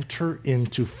to enter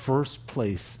into first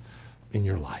place in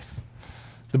your life.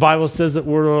 The Bible says that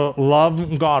we're to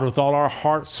love God with all our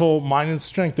heart, soul, mind, and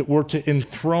strength, that we're to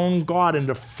enthrone God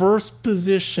into first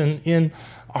position in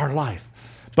our life.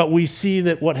 But we see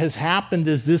that what has happened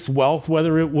is this wealth,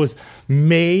 whether it was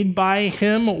made by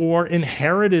him or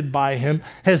inherited by him,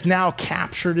 has now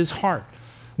captured his heart.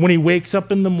 When he wakes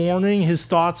up in the morning, his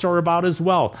thoughts are about his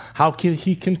wealth, how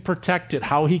he can protect it,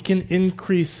 how he can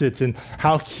increase it, and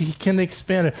how he can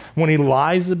expand it. When he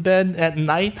lies in bed at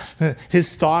night,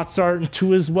 his thoughts are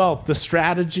to his wealth, the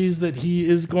strategies that he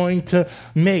is going to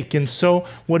make. And so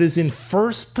what is in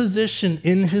first position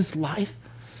in his life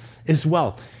is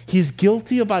wealth. He's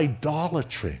guilty of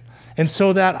idolatry. And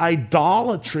so that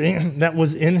idolatry that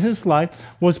was in his life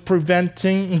was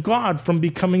preventing God from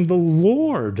becoming the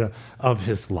Lord of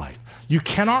his life. You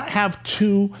cannot have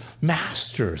two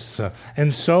masters.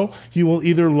 And so you will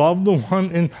either love the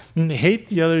one and hate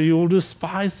the other. You will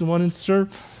despise the one and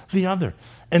serve the other.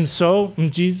 And so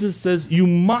Jesus says you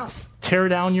must tear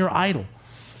down your idol.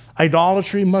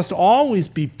 Idolatry must always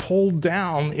be pulled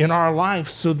down in our life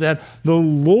so that the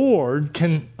Lord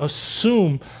can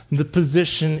assume the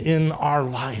position in our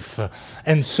life.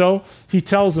 And so he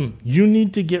tells them, you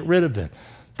need to get rid of it.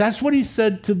 That's what he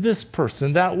said to this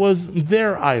person. That was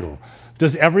their idol.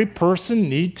 Does every person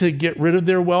need to get rid of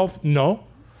their wealth? No.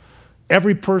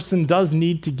 Every person does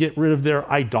need to get rid of their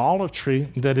idolatry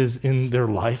that is in their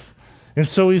life. And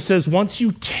so he says, once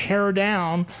you tear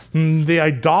down the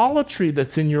idolatry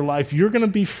that's in your life, you're going to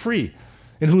be free.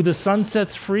 And who the Son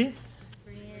sets free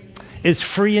is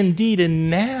free indeed. And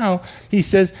now he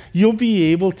says, you'll be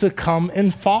able to come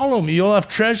and follow me. You'll have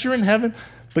treasure in heaven,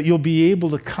 but you'll be able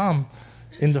to come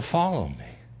and to follow me.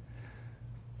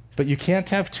 But you can't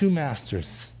have two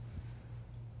masters.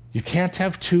 You can't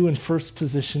have two in first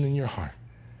position in your heart.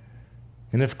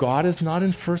 And if God is not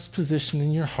in first position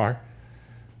in your heart,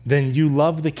 then you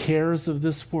love the cares of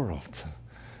this world.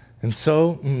 And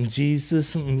so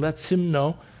Jesus lets him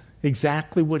know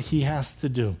exactly what he has to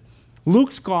do.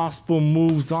 Luke's gospel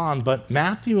moves on, but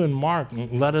Matthew and Mark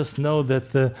let us know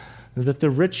that the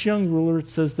rich young ruler, it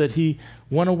says that he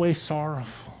went away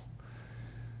sorrowful.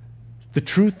 The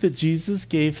truth that Jesus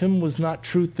gave him was not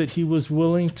truth that he was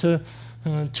willing to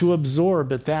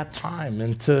absorb at that time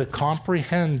and to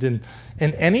comprehend. And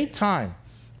any time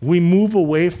we move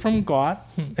away from God,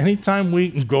 anytime we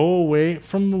go away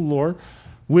from the Lord,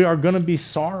 we are going to be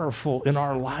sorrowful in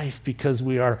our life because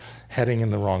we are heading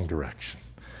in the wrong direction.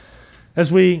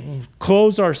 As we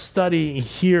close our study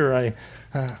here,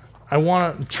 I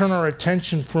want to turn our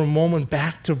attention for a moment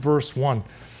back to verse 1.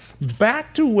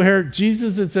 Back to where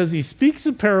Jesus, it says he speaks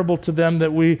a parable to them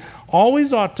that we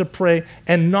always ought to pray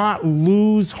and not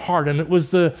lose heart. And it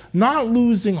was the not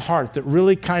losing heart that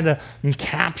really kind of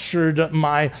captured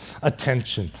my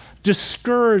attention.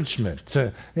 Discouragement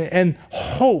and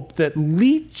hope that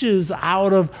leaches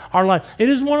out of our life. It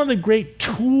is one of the great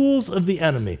tools of the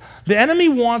enemy. The enemy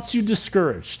wants you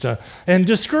discouraged. And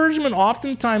discouragement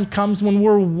oftentimes comes when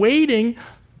we're waiting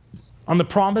on the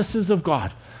promises of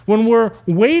God. When we're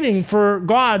waiting for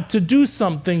God to do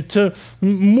something, to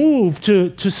move,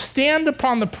 to stand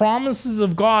upon the promises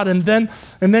of God, and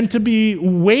then to be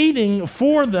waiting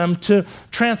for them to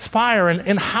transpire,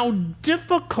 and how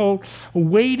difficult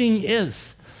waiting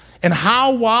is. And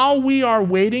how while we are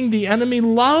waiting, the enemy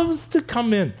loves to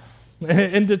come in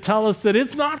and to tell us that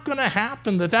it's not going to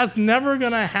happen, that that's never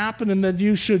going to happen, and that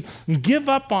you should give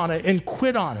up on it and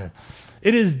quit on it.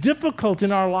 It is difficult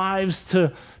in our lives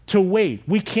to wait.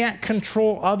 We can't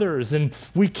control others, and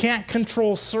we can't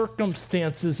control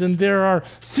circumstances, and there are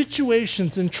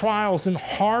situations and trials and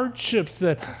hardships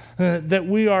that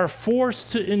we are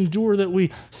forced to endure, that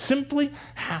we simply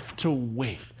have to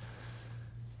wait.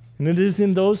 And it is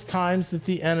in those times that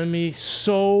the enemy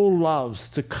so loves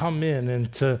to come in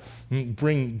and to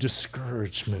bring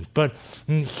discouragement. But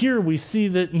here we see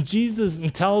that Jesus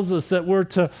tells us that we're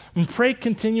to pray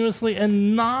continuously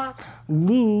and not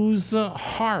lose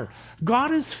heart.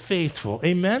 God is faithful.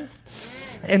 Amen?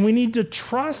 And we need to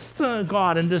trust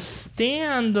God and to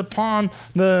stand upon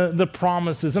the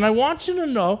promises. And I want you to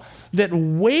know that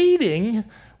waiting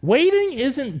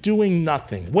isn't doing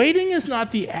nothing. Waiting is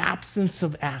not the absence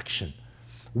of action.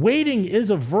 Waiting is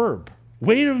a verb.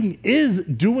 Waiting is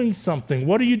doing something.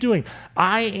 What are you doing?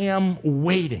 I am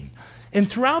waiting. And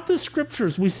throughout the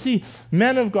scriptures, we see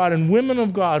men of God and women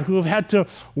of God who have had to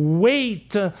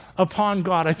wait upon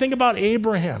God. I think about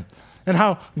Abraham and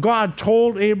how God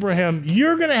told Abraham,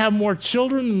 you're going to have more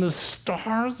children than the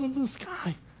stars of the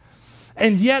sky.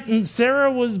 And yet,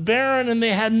 Sarah was barren and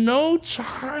they had no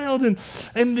child. And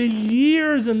the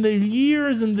years and the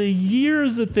years and the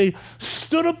years that they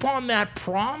stood upon that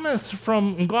promise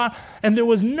from God, and there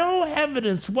was no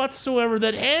evidence whatsoever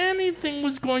that anything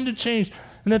was going to change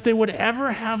and that they would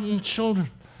ever have children.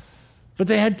 But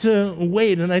they had to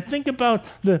wait. And I think about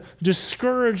the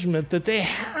discouragement that they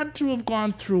had to have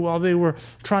gone through while they were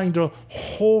trying to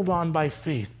hold on by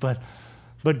faith. But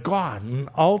God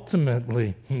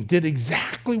ultimately did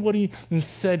exactly what he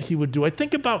said he would do. I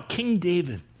think about King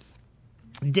David.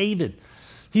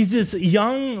 He's this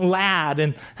young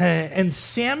lad, and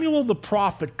Samuel the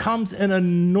prophet comes and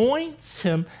anoints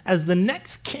him as the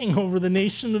next king over the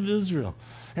nation of Israel.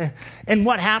 And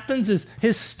what happens is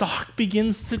his stock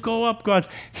begins to go up. God's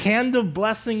hand of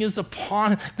blessing is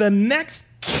upon the next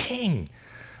king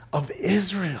of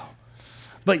Israel.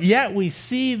 But yet we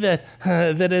see that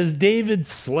as David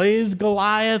slays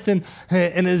Goliath and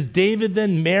as David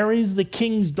then marries the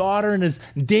king's daughter and as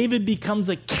David becomes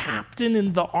a captain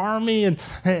in the army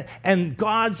and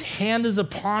God's hand is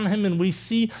upon him and we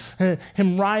see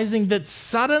him rising, that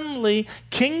suddenly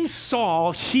King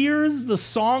Saul hears the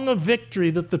song of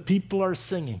victory that the people are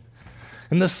singing.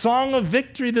 And the song of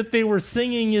victory that they were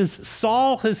singing is,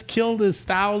 Saul has killed his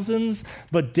thousands,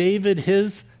 but David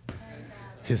his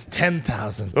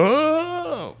 10,000.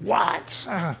 Oh, what?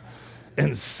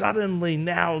 And suddenly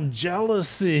now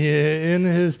jealousy in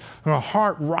his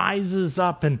heart rises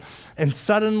up and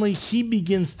suddenly he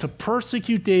begins to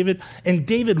persecute David and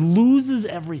David loses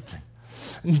everything.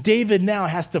 And David now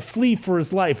has to flee for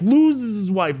his life, loses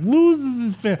his wife, loses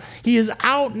his family. He is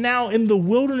out now in the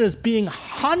wilderness being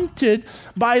hunted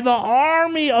by the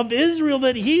army of Israel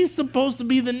that he's supposed to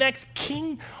be the next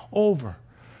king over.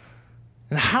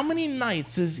 And how many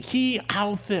nights is he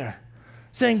out there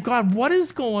saying, God, what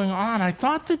is going on? I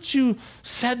thought that you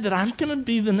said that I'm going to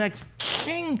be the next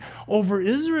king over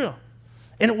Israel.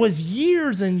 And it was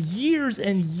years and years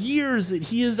and years that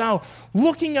he is out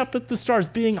looking up at the stars,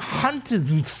 being hunted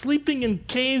and sleeping in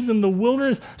caves in the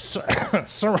wilderness,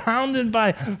 surrounded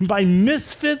by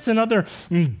misfits and other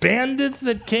bandits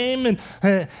that came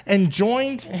and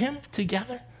joined him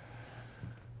together.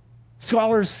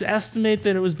 Scholars estimate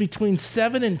that it was between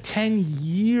 7 and 10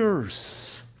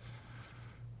 years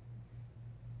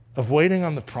of waiting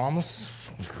on the promise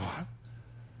of God.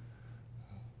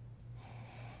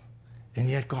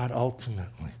 And yet God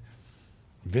ultimately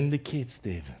vindicates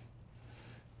David.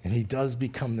 And he does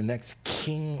become the next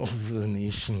king over the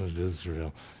nation of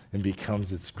Israel and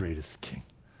becomes its greatest king.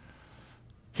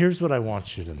 Here's what I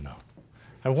want you to know.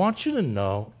 I want you to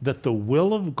know that the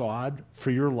will of God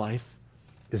for your life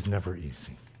is never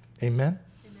easy. Amen?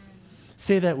 Amen?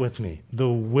 Say that with me. The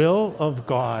will of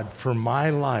God for my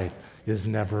life is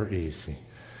never easy.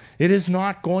 It is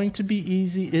not going to be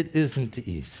easy. It isn't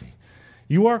easy.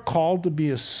 You are called to be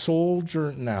a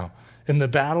soldier now in the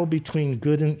battle between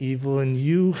good and evil, and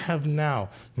you have now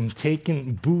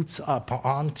taken boots up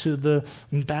onto the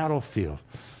battlefield.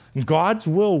 God's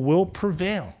will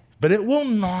prevail, but it will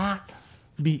not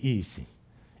be easy.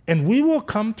 And we will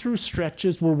come through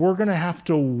stretches where we're going to have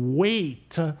to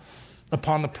wait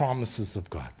upon the promises of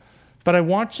God. But I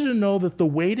want you to know that the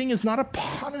waiting is not a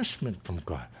punishment from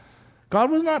God. God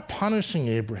was not punishing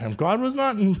Abraham. God was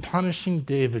not punishing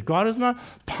David. God is not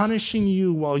punishing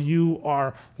you while you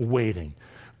are waiting.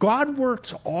 God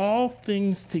works all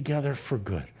things together for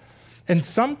good. And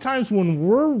sometimes when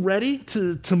we're ready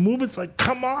to move, it's like,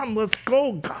 come on, let's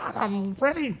go. God, I'm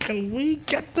ready. Can we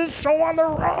get this show on the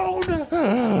road?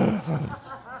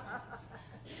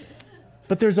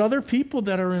 But there's other people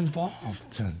that are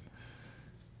involved.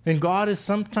 And God is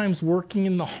sometimes working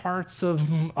in the hearts of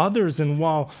others. And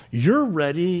while you're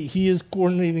ready, he is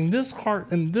coordinating this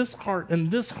heart and this heart and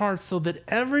this heart so that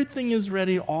everything is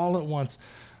ready all at once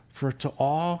for it to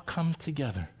all come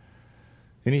together.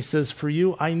 And he says, for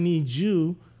you, I need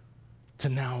you to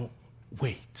now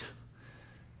wait.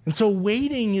 And so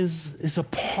waiting is a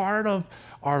part of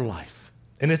our life.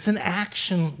 And it's an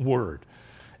action word.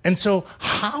 And so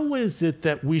how is it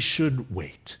that we should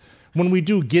wait? when we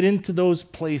do get into those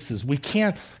places, we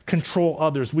can't control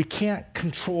others. We can't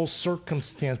control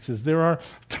circumstances. There are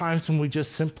times when we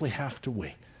just simply have to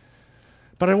wait.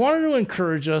 But I wanted to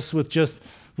encourage us with just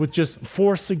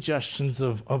 4 suggestions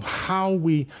of how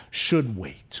we should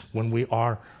wait when we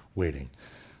are waiting.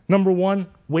 Number 1,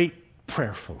 wait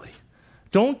prayerfully.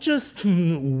 Don't just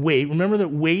wait. Remember that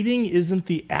waiting isn't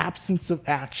the absence of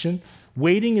action.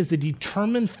 Waiting is the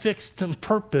determined, fixed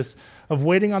purpose of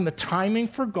waiting on the timing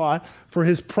for God, for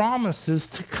his promises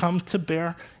to come to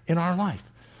bear in our life.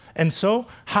 And so,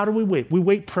 how do we wait? We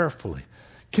wait prayerfully.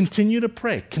 Continue to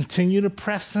pray. Continue to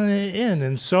press in.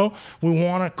 And so, we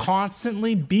want to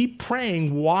constantly be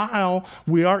praying while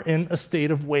we are in a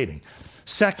state of waiting.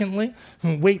 Secondly,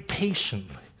 wait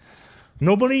patiently.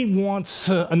 Nobody wants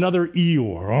another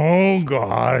Eeyore. Oh,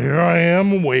 God, here I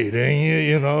am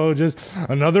waiting, just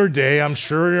another day. I'm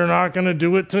sure you're not going to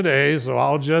do it today, so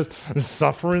I'll just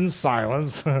suffer in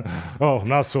silence. Oh,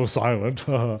 not so silent.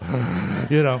 God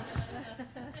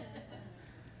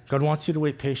wants you to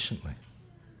wait patiently.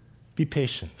 Be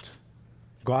patient.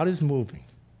 God is moving,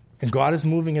 and God is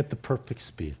moving at the perfect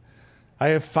speed. I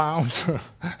have found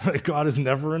that God is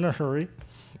never in a hurry.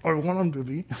 I want him to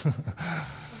be.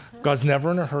 God's never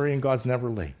in a hurry and God's never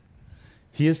late.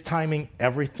 He is timing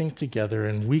everything together,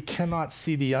 and we cannot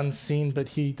see the unseen, but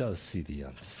he does see the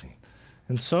unseen.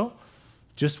 And so,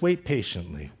 just wait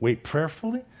patiently. Wait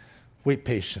prayerfully, wait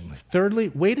patiently.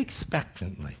 Thirdly, wait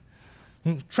expectantly.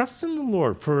 Trust in the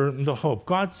Lord for the hope.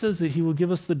 God says that he will give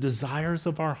us the desires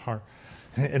of our heart.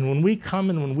 And when we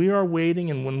come and when we are waiting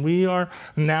and when we are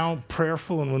now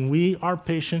prayerful and when we are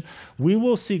patient, we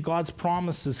will see God's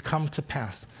promises come to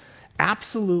pass.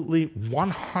 Absolutely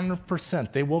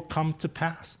 100%, they will come to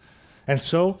pass. And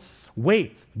so,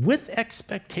 wait with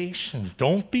expectation.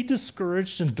 Don't be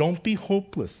discouraged and don't be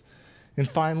hopeless. And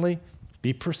finally,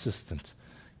 be persistent.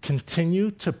 Continue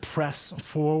to press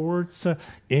forwards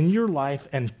in your life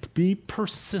and be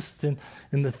persistent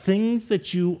in the things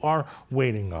that you are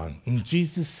waiting on. And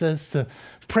Jesus says to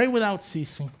pray without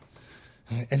ceasing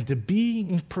and to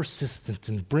be persistent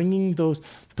in bringing those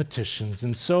petitions.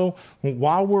 And so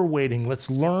while we're waiting, let's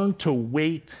learn to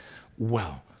wait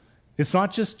well. It's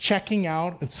not just checking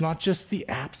out. It's not just the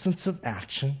absence of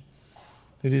action.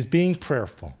 It is being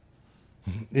prayerful.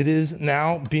 It is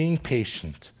now being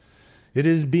patient. It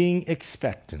is being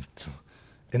expectant.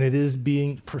 And it is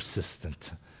being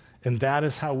persistent. And that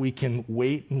is how we can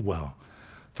wait well.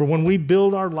 For when we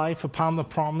build our life upon the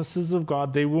promises of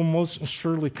God, they will most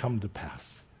surely come to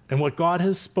pass. And what God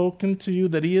has spoken to you,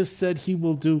 that he has said he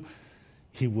will do,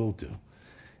 he will do.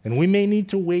 And we may need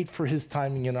to wait for his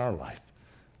timing in our life,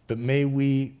 but may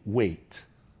we wait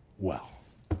well.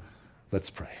 Let's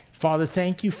pray. Father,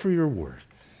 thank you for your word.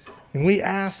 And we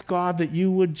ask, God, that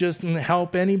you would just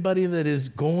help anybody that is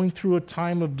going through a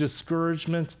time of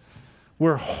discouragement,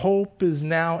 where hope is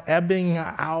now ebbing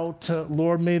out.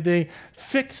 Lord, may they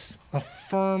fix a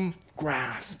firm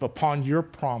grasp upon your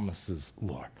promises,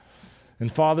 Lord.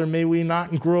 And Father, may we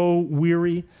not grow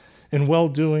weary in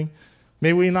well-doing.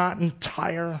 May we not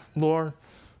tire, Lord.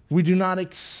 We do not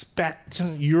expect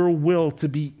your will to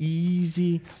be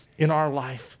easy in our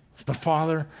life. But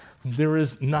Father, there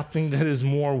is nothing that is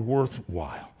more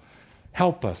worthwhile.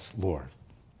 Help us, Lord,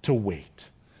 to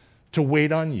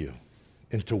wait on you,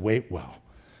 and to wait well.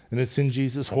 And it's in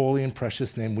Jesus' holy and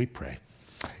precious name we pray.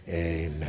 Amen.